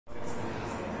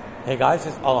Hey guys,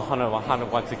 it's Alejandro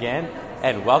 100 once again,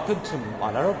 and welcome to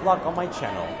another vlog on my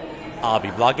channel. I'll be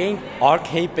vlogging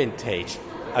Arcade Vintage,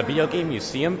 a video game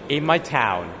museum in my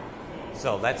town.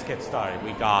 So let's get started.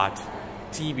 We got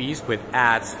TVs with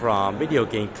ads from video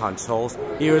game consoles.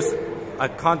 Here's a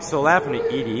console ad from the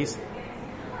 80s,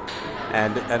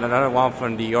 and another one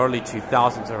from the early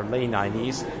 2000s or late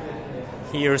 90s.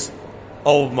 Here's,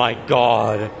 oh my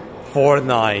god,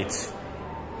 Fortnite.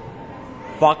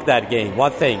 Fuck that game.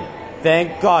 One thing.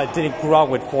 Thank God I didn't grow up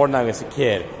with Fortnite as a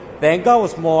kid. Thank God I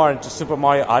was more into Super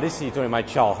Mario Odyssey during my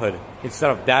childhood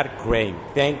instead of that game.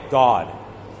 Thank God.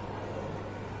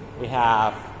 We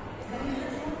have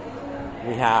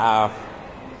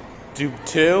Doom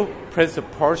 2, Prince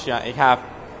of Persia. We have,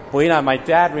 my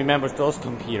dad remembers those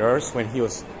computers when he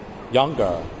was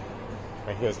younger.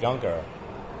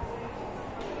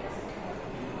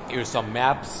 Here's some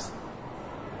maps.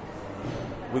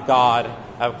 We got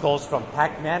clothes from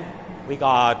Pac-Man. We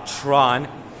got Tron,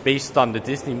 based on the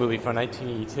Disney movie from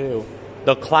 1982.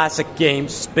 The classic game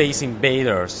Space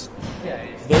Invaders.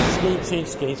 This game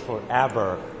changed games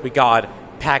forever. We got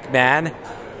Pac-Man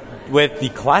with the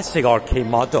classic arcade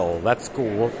model. That's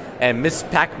cool. And Miss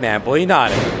Pac-Man, believe it or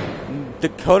not,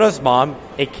 Dakota's mom,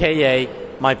 aka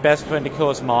my best friend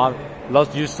Dakota's mom,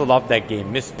 used to love that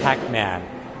game, Miss Pac-Man.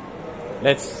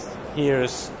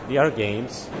 Here's the other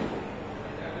games.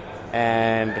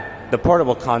 And the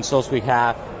portable consoles, we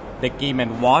have the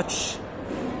Game & Watch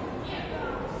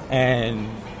and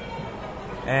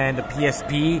the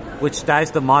PSP, which that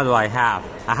is the model I have.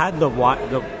 I had the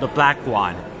black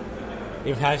one. If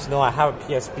you guys know, I have a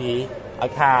PSP. I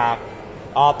have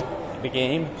up the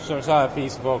game. So it's not a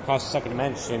Feast of Across the Second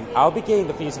Dimension. I'll be getting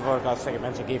the Feast of Across the Second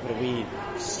Dimension game for the Wii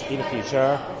in the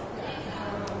future.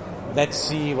 Let's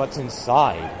see what's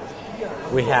inside.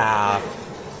 We have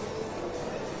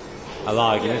a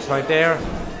lot of games right there.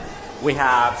 We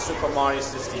have Super Mario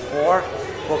 64,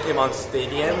 Pokemon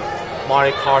Stadium,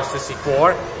 Mario Kart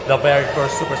 64, the very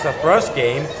first Super Smash Bros.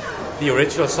 Game, the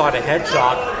original Sonic the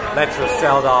Hedgehog, Legend of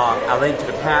Zelda, A Link to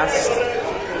the Past,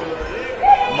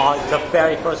 the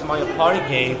very first Mario Party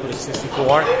game for the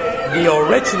 64, the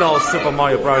original Super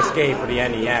Mario Bros. Game for the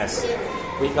NES.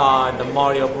 We got the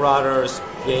Mario Brothers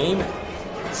game,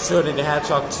 Sonic the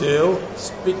Hedgehog 2,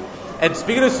 and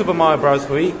speaking of Super Mario Bros.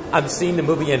 Movie, I'm seeing the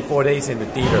movie in 4 days in the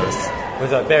theaters.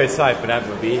 Was very excited for that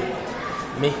movie.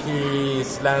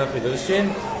 Mickey's Land of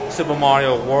Illusion, Super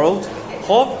Mario World.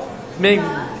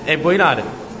 And believe it or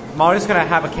not, Mario's gonna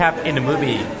have a cap in the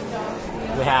movie.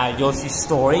 We have Yoshi's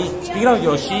Story. Speaking of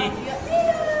Yoshi,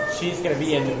 she's gonna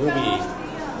be in the movie.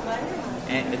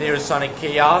 And there's Sonic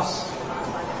Chaos.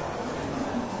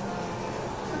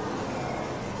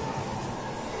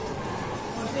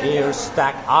 Here's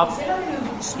Stack Up.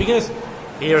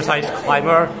 Here's Ice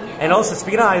Climber. And also,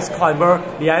 speaking of Ice Climber,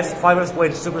 the Ice Climbers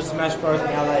win Super Smash Bros.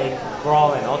 Melee,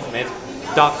 Brawl, and Ultimate.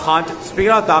 Duck Hunt.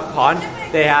 Speaking of Duck Hunt,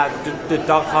 they have the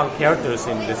Duck Hunt characters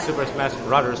in the Super Smash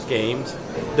Bros. Games.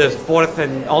 The fourth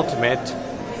and Ultimate.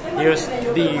 Here's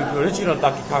the original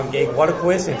Donkey Kong game. What a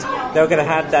coincidence. They're gonna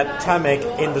have that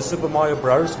Tamek in the Super Mario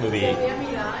Bros. Movie.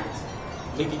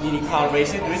 Diddy Kong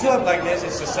Racing. The reason I'm like this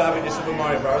is to serve in the Super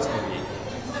Mario Bros. Movie.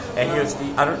 And here's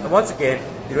once again,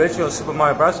 the original Super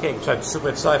Mario Bros. Game, which I'm super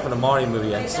excited for the Mario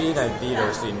movie. I'm seeing that in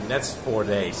theaters in the next 4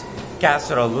 days.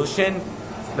 Castle Illusion,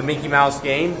 the Mickey Mouse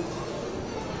game,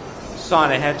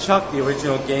 Sonic the Hedgehog, the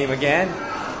original game again.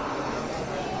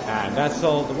 And that's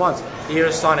all the ones.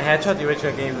 Here's Sonic the Hedgehog, the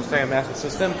original game of the Sega Master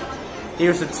System.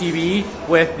 Here's the TV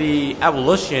with the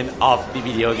evolution of the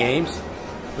video games.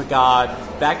 We got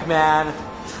Pac-Man,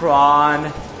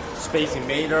 Tron, Space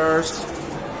Invaders,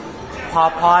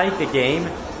 Popeye, the game.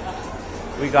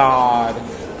 We got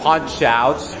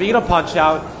Punch-Out. Speaking of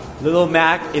Punch-Out, Little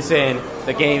Mac is in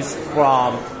the games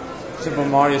from Super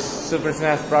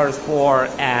Smash Bros. 4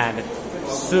 and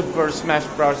Super Smash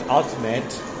Bros. Ultimate.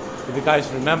 If you guys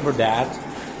remember that.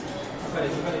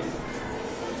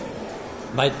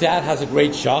 My dad has a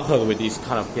great childhood with these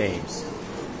kind of games.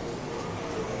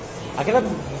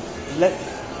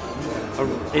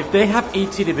 If they have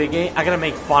E.T. the big game, I gotta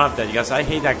make fun of that because I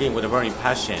hate that game with a burning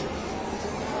passion.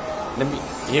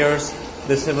 Here's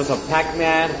the symbols of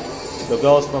Pac-Man, the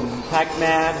girls from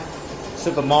Pac-Man,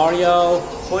 Super Mario.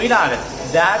 Believe it or not,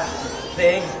 that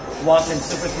thing was in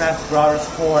Super Smash Bros.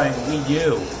 4 and Wii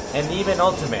U, and even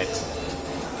Ultimate.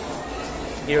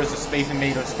 Here's the Space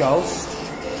Invaders Ghost.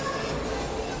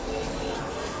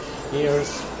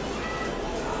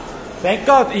 Thank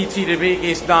God E.T. the Big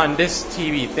is not on this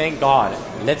TV, thank God.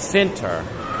 Let's enter.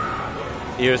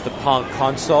 Here's the Pong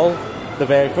console, the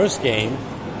very first game.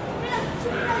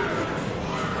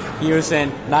 Here's an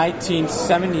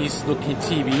 1970s looking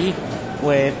TV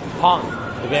with Pong,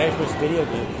 the very first video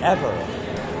game ever.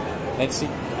 Let's see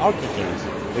arcade games.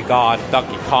 We got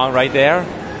Donkey Kong right there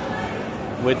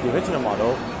with the original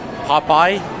model.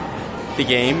 Popeye, the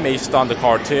game based on the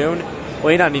cartoon.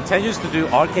 Well, Nintendo used to do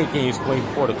arcade games way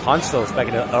before the consoles back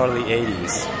in the early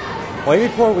 80s. Way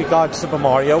before we got Super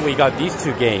Mario, we got these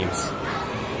two games.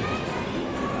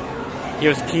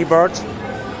 Here's Keyboard.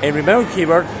 And remember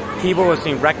Keyboard? Keyboard was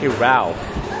in Wreck-It Ralph.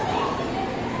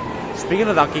 Speaking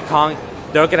of Donkey Kong,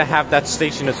 they're gonna have that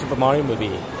stage in the Super Mario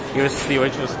movie. Here's the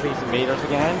original Space Invaders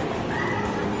again.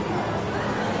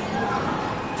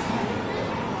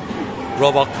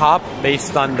 RoboCop,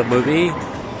 based on the movie.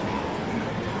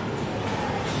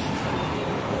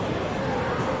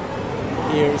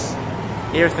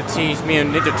 Here's the Teenage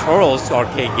Mutant Ninja Turtles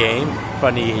arcade game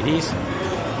from the 80s.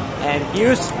 And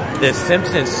here's the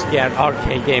Simpsons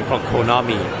arcade game from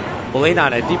Konami. Believe it or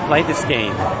not, I did play this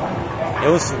game. It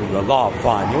was a lot of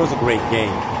fun. It was a great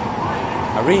game.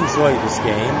 I really enjoyed this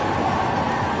game.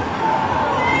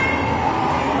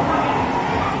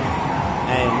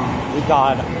 And we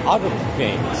got other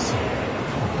games.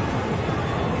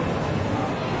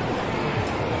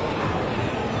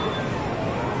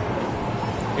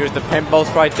 Here's the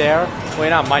pinballs right there.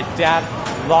 Wait up, my dad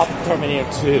loved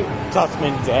Terminator 2,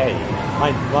 Judgment Day.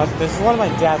 This is one of my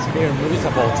dad's favorite movies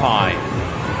of all time.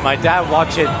 My dad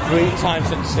watched it 3 times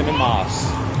in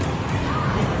cinemas.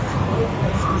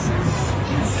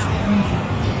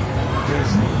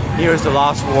 Here's the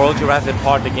Lost World Jurassic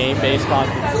Park, the game based on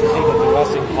the sequel to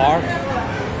Jurassic Park.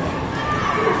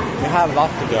 We have a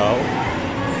lot to go.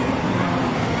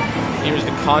 Here's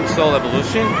the console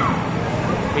evolution.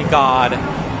 We got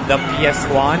the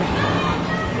PS1,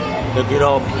 the good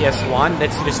old PS1.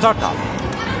 Let's see the startup.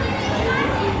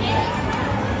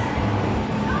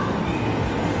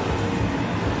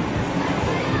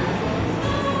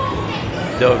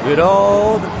 The good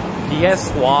old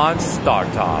PS1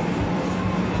 startup.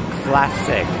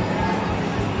 Classic.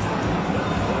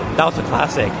 That was a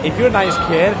classic. If you're a nice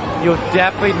kid, you'll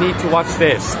definitely need to watch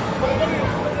this.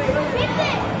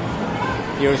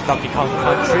 Here's Donkey Kong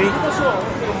Country.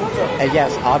 And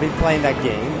yes, I'll be playing that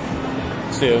game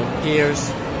soon.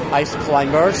 Here's Ice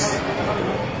Climbers.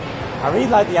 I really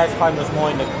like the Ice Climbers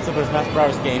more in the Super Smash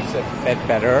Bros. Games a bit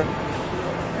better.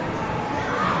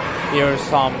 Here's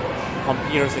some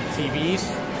computers and TVs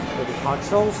with the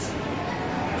consoles.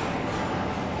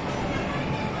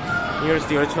 Here's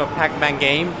the original Pac-Man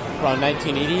game from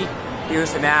 1980.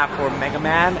 Here's an app for Mega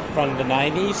Man from the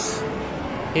 90s.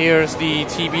 Here's the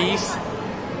TVs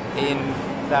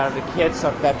that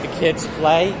the kids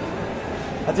play.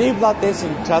 I didn't upload this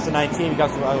in 2019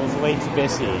 because I was way too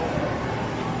busy.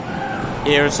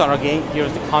 Here's our game.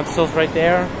 Here's the consoles right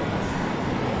there.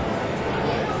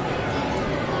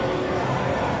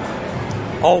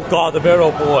 Oh god, the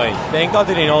Barrel Boy. Thank god I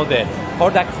didn't know that. Or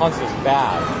that console is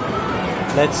bad.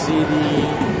 Let's see the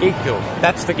GameCube.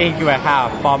 That's the GameCube I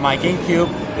have, but my GameCube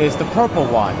is the purple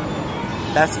one.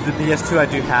 That's the PS2 I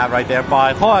do have right there, but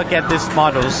I hope I'll get this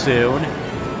model soon.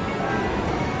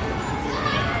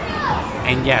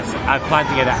 And yes, I plan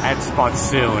to get an Xbox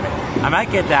soon. I might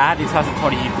get that in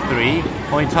 2023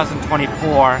 or in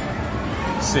 2024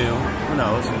 soon. Who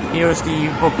knows? Here's the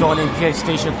golden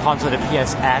PlayStation console, the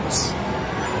PSX.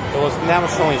 It was never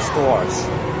shown in stores.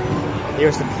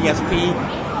 Here's the PSP.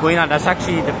 Going on, that's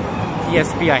actually the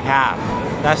PSP I have.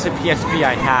 That's the PSP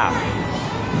I have.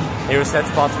 Here's the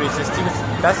Xbox 360.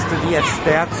 That's the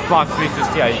Xbox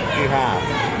 360 I do have.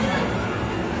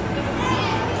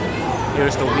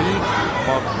 Here's the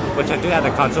Wii, which I do have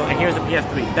the console, and here's the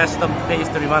PS3. That's the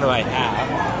PS3 model I have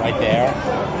right there.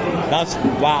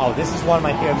 Wow, this is one of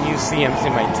my favorite museums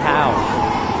in my town.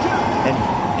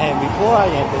 And before I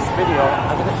end this video,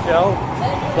 I'm gonna show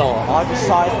the other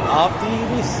side of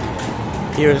the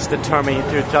Here's the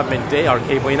Terminator Judgment Day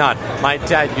arcade. Why not? My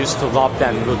dad used to love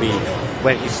that movie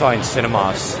when he saw it in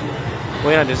cinemas.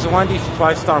 Why not? This is one of these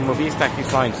TriStar movies that he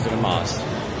saw in cinemas.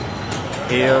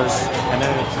 Here's an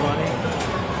animatronic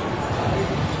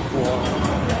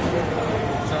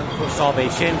for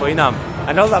Salvation. Why not?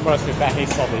 I know that most of you hate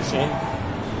Salvation.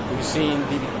 We've seen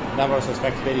the number of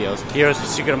suspect videos. Here's the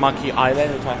Secret Monkey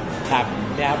Island, which I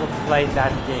have never played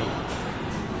that game.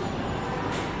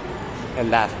 And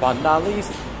last but not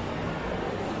least,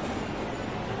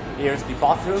 here's the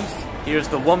bathrooms. Here's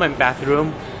the woman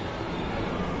bathroom.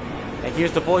 And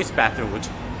here's the boys bathroom,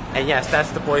 and yes, that's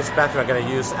the boys bathroom I'm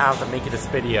gonna use after making this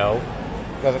video.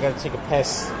 Because I'm gonna take a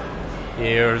piss.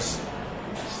 Here's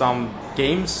some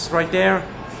games right there.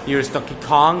 Here's Donkey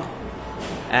Kong.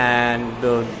 And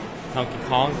the Donkey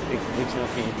Kong, the original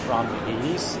game from the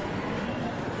 80s.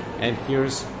 And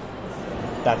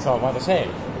that's all I want to say.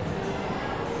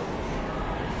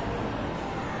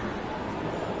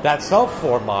 That's all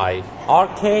for my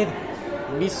Arcade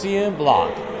Museum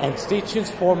blog. And stay tuned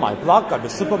for my blog on the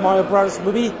Super Mario Bros.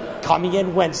 Movie coming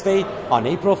in Wednesday on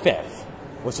April 5th.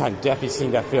 Which I'm definitely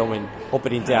seeing that film in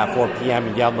opening day at 4 p.m.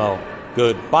 in Yelmo.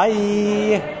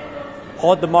 Goodbye!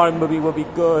 Hope the Mario movie will be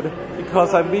good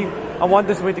because I want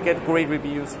this movie to get great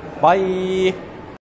reviews. Bye!